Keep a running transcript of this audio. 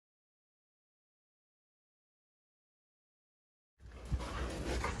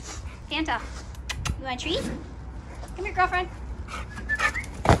Fanta, you want a treat? Come here, girlfriend.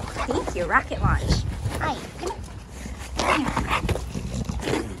 Thank you, rocket launch. Hi, come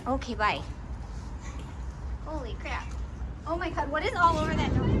here. Okay, bye. Holy crap. Oh my God, what is all over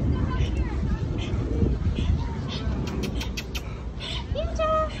that door?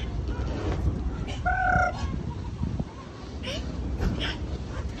 Fanta!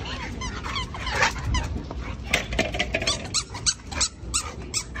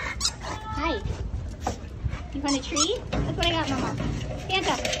 Hi. You want a treat? Look what I got, Mama.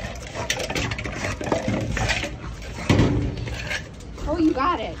 Fanta. Oh, you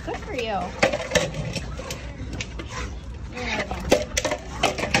got it. Good for you.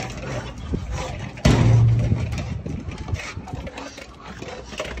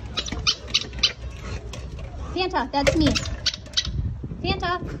 Fanta, that's me.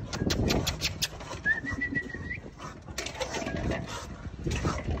 Fanta.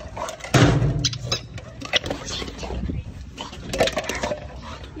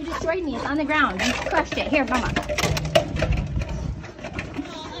 You destroyed me. It's on the ground. You crushed it. Here, Mama.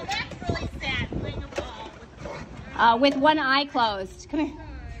 Oh, that's really sad, playing a ball With one eye closed. Come here.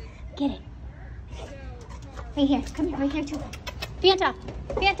 Get it. Right here. Come here. Right here, too. Fanta.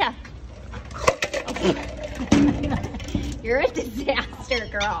 Fanta. Okay. You're a disaster,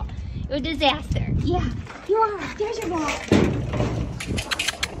 girl. You're a disaster. Yeah, you are. There's your ball.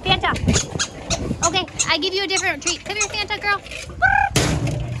 Fanta. Okay, I give you a different treat. Come here, Fanta, girl.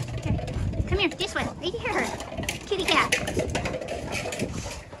 Here. Come here, this one. Right here. Kitty cat.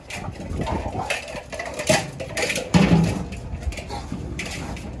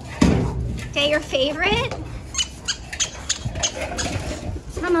 Is that your favorite?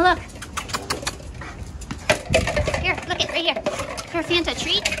 Mama, look. Here, look it, right here. Here, Fanta,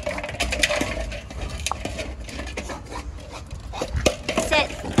 treat. Sit.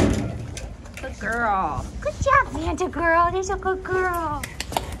 Good girl. Good job, Fanta girl. There's a good girl.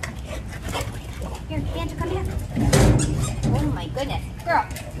 Here, Fanta, come here. Oh my goodness. Girl.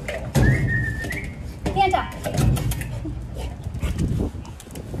 Fanta.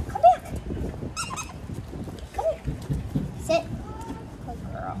 Come back. Come here. Sit. Good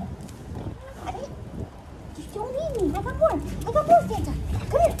girl. Don't leave me. I got more. I got more, Fanta.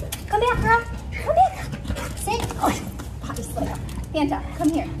 Come here. Come back, girl. Come back. Sit. Oh, Poppy slipped. Fanta, come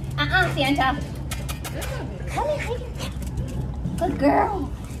here. Fanta. Come here, right here. Good girl.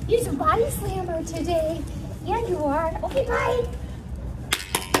 You're a body slammer today. Yeah, you are. Okay, bye.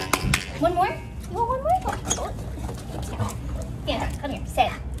 One more? You want one more? Oh. Fanta, come here.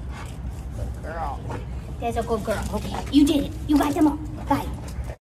 Sit. Good girl. There's a good girl. Okay, you did it. You got them all.